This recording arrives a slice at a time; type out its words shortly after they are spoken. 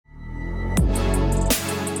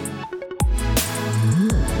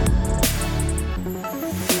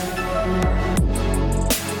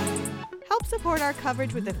support our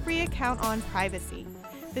coverage with a free account on Privacy,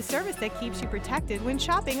 the service that keeps you protected when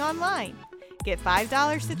shopping online. Get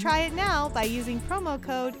 $5 to try it now by using promo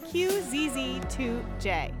code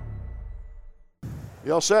QZZ2J.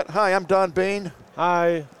 You all set? Hi, I'm Don Bain.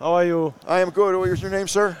 Hi, how are you? I am good. What is your name,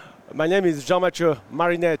 sir? My name is Jean-Mathieu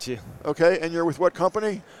Marinetti. Okay, and you're with what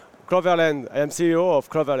company? Cloverland. I am CEO of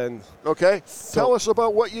Cloverland. Okay. Tell us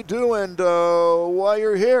about what you do and why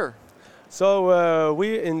you're here. So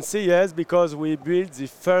we in CES because we built the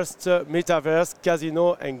first metaverse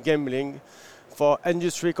casino and gambling for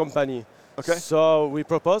industry company. Okay. So we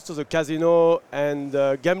propose to the casino and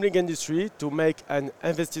gambling industry to make an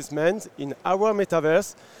investment in our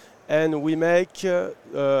metaverse, and we make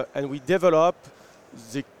and we develop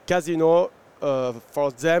the casino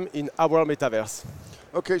for them in our metaverse.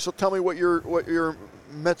 Okay, so tell me what your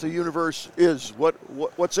meta universe is.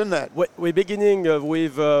 What's in that? We're beginning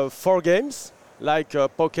with 4 games like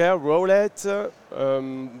poker, roulette,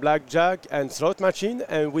 blackjack, and slot machine,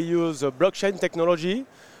 and we use blockchain technology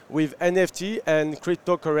with NFT and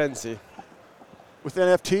cryptocurrency. With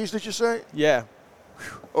NFTs, did you say? Yeah.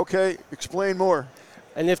 Okay, explain more.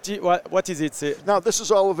 NFT, what is it? Now, this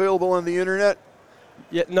is all available on the internet?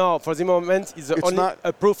 Yeah, no, for the moment, it's only not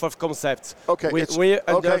a proof of concept. Okay. We're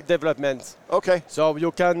under development. Okay. So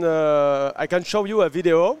you can, I can show you a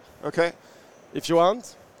video. Okay. If you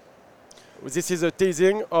want. This is a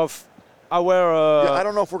teasing of our... yeah, I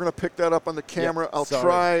don't know if we're going to pick that up on the camera. Yeah, I'll sorry.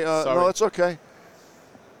 try. Sorry. No, it's okay.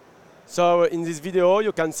 So in this video,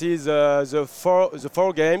 you can see the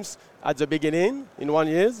four games at the beginning in 1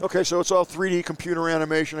 year. Okay, so it's all 3D computer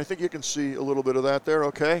animation. I think you can see a little bit of that there,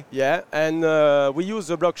 okay? Yeah, and we use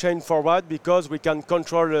the blockchain for what? Because we can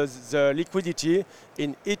control the liquidity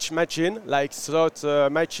in each machine, like slot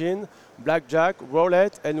machine, blackjack,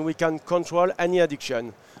 roulette, and we can control any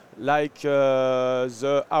addiction, like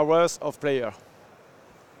the hours of player.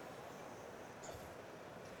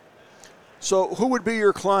 So who would be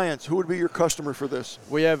your clients? Who would be your customer for this?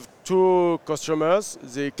 We have 2 customers,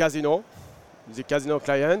 the casino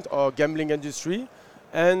client or gambling industry,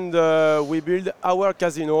 and we build our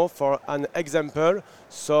casino for an example.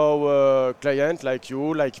 So client like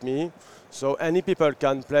you, like me, so any people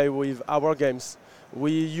can play with our games.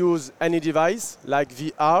 We use any device like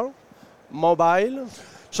VR, mobile.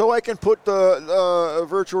 So I can put the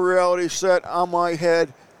virtual reality set on my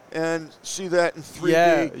head and see that in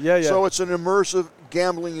 3D. Yeah. So it's an immersive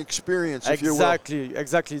gambling experience, if you will.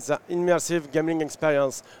 Exactly. It's an immersive gambling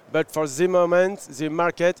experience. But for the moment, the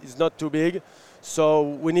market is not too big. So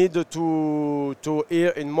we need to hear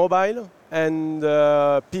in mobile and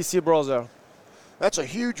PC browser. That's a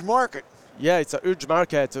huge market. Yeah, it's a huge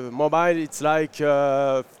market. Mobile, it's like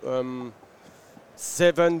 7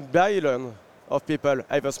 billion of people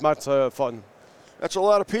have a smartphone. That's a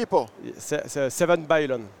lot of people. 7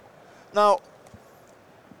 billion. Now,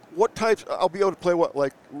 what types? I'll be able to play what,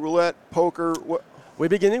 like roulette, poker? What? We're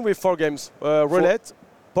beginning with 4 games: roulette,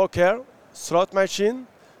 poker, slot machine,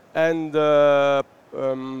 and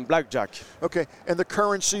blackjack. Okay, and the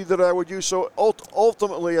currency that I would use. So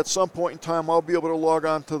ultimately, at some point in time, I'll be able to log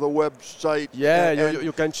on to the website. Yeah,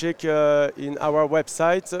 you can check in our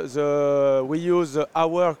website. We use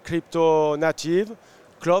our crypto native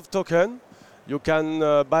Clove token. You can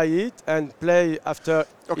buy it and play after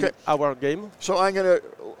in our game. So I'm going to,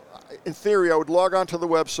 in theory, I would log on to the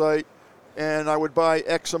website and I would buy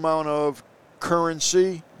X amount of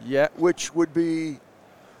currency, which would be...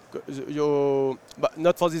 but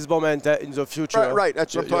not for this moment, in the future. Right,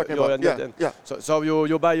 that's what I'm talking about. Yeah. So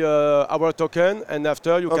you buy our token, and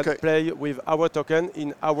after you can play with our token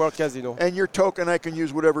in our casino. And your token, I can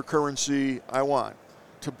use whatever currency I want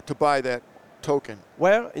to buy that token.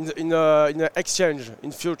 Where? In the exchange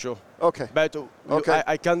in future. Okay. But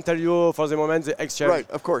I can't tell you for the moment the exchange. Right,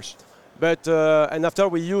 of course. But and after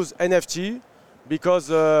we use NFT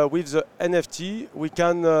because with the NFT we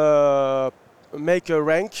can make a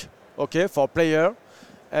rank, for player,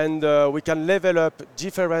 and we can level up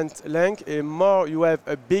different rank. And more you have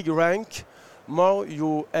a big rank, more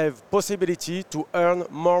you have possibility to earn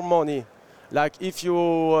more money. Like if you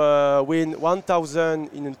win 1,000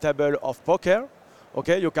 in a table of poker,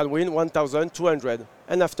 you can win 1,200.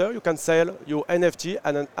 And after you can sell your NFT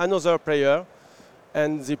and another player,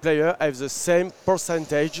 and the player has the same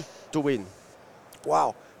percentage to win.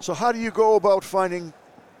 Wow. So how do you go about finding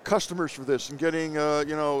customers for this and getting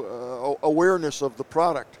awareness of the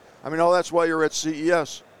product? I mean, that's why you're at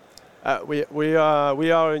CES. We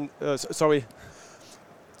are in. Sorry.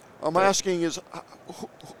 I'm asking is,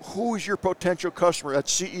 who is your potential customer at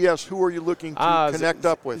CES? Who are you looking to connect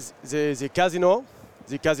up with? The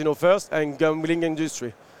casino first and gambling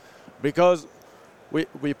industry. because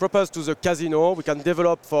we propose to the casino, we can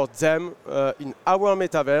develop for them in our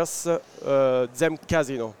metaverse them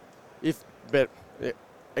casino. If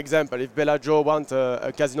example, if Bellagio want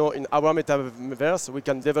a casino in our metaverse, we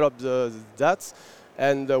can develop that,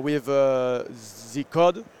 and with the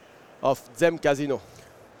code of them casino.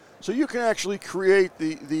 So you can actually create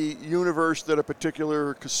the universe that a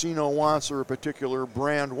particular casino wants or a particular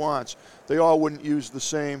brand wants. They all wouldn't use the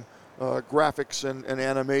same graphics and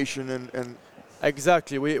animation and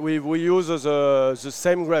Exactly. We use the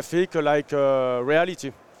same graphic like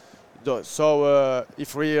reality. So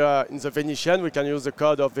if we are in the Venetian, we can use the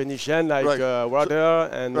code of Venetian like Right. water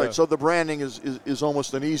and right. So the branding is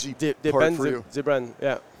almost an easy part depends for you. the brand.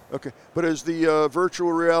 Yeah. Okay, but is the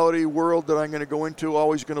virtual reality world that I'm going to go into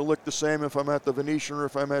always going to look the same if I'm at the Venetian or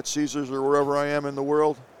if I'm at Caesars or wherever I am in the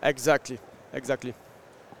world? Exactly.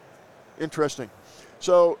 Interesting.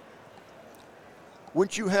 So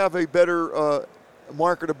wouldn't you have a better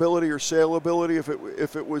marketability or saleability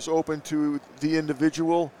if it was open to the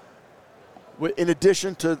individual in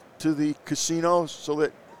addition to the casinos, so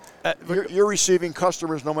that you're receiving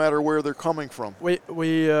customers no matter where they're coming from? Really,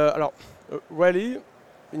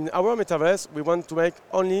 in our metaverse, we want to make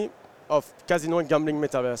only of casino and gambling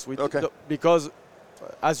metaverse. Because,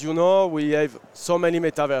 as you know, we have so many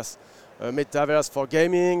metaverse. Metaverse for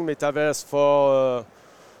gaming, metaverse for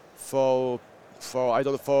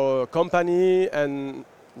company, and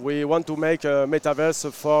we want to make a metaverse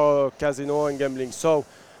for casino and gambling. So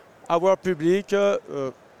our public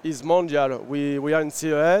is mondial. We are in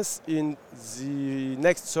CES. In the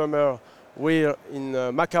next summer, we're in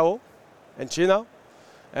Macau and China,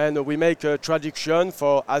 and we make a traduction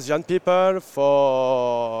for Asian people,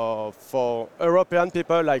 for European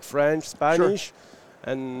people like French, Spanish,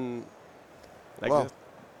 and like that.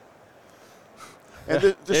 And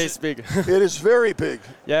this it's big. It is very big.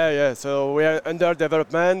 Yeah. So we are under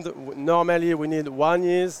development. Normally we need 1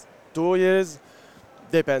 year, 2 years,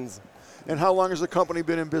 depends. And how long has the company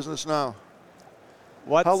been in business now?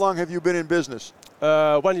 What? How long have you been in business?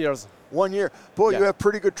 1 year. 1 year. Boy, Yeah. you have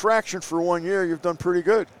pretty good traction for 1 year. You've done pretty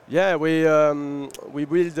good. Yeah, we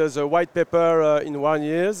build the white paper in 1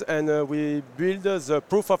 year, and we build the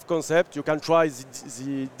proof of concept. You can try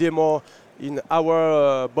the demo in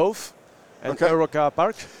our booth and Eurocar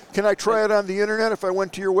Park. Can I try it on the internet? If I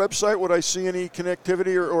went to your website, would I see any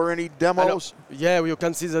connectivity or any demos? Yeah, you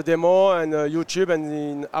can see the demo on YouTube and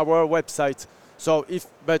in our website. So if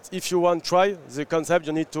you want to try the concept,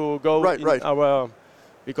 you need to go our,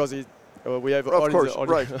 because we have all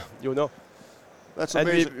you know. That's and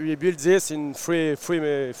amazing. we built this in three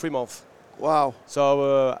months. Wow.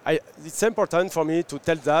 So it's important for me to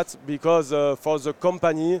tell that, because for the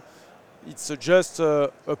company, it's just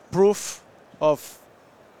a proof of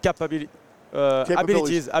abilities.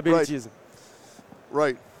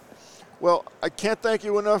 Right. Well, I can't thank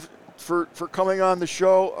you enough for coming on the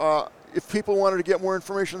show. If people wanted to get more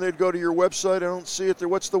information, they'd go to your website. I don't see it there.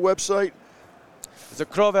 What's the website? The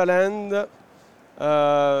Cloverland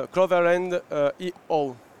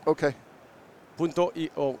EO. Okay.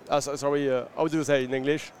 .eo. Sorry, how do you say in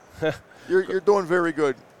English? You're doing very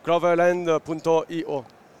good. Cloverland.eo.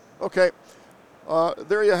 Okay.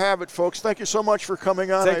 There you have it, folks. Thank you so much for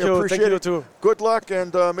coming on. Thank you. Appreciate Thank you it. too. Good luck,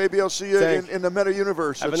 and maybe I'll see you in the meta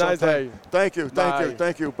universe. Have a nice day. Thank you. Bye.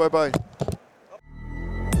 Thank you. Bye-bye.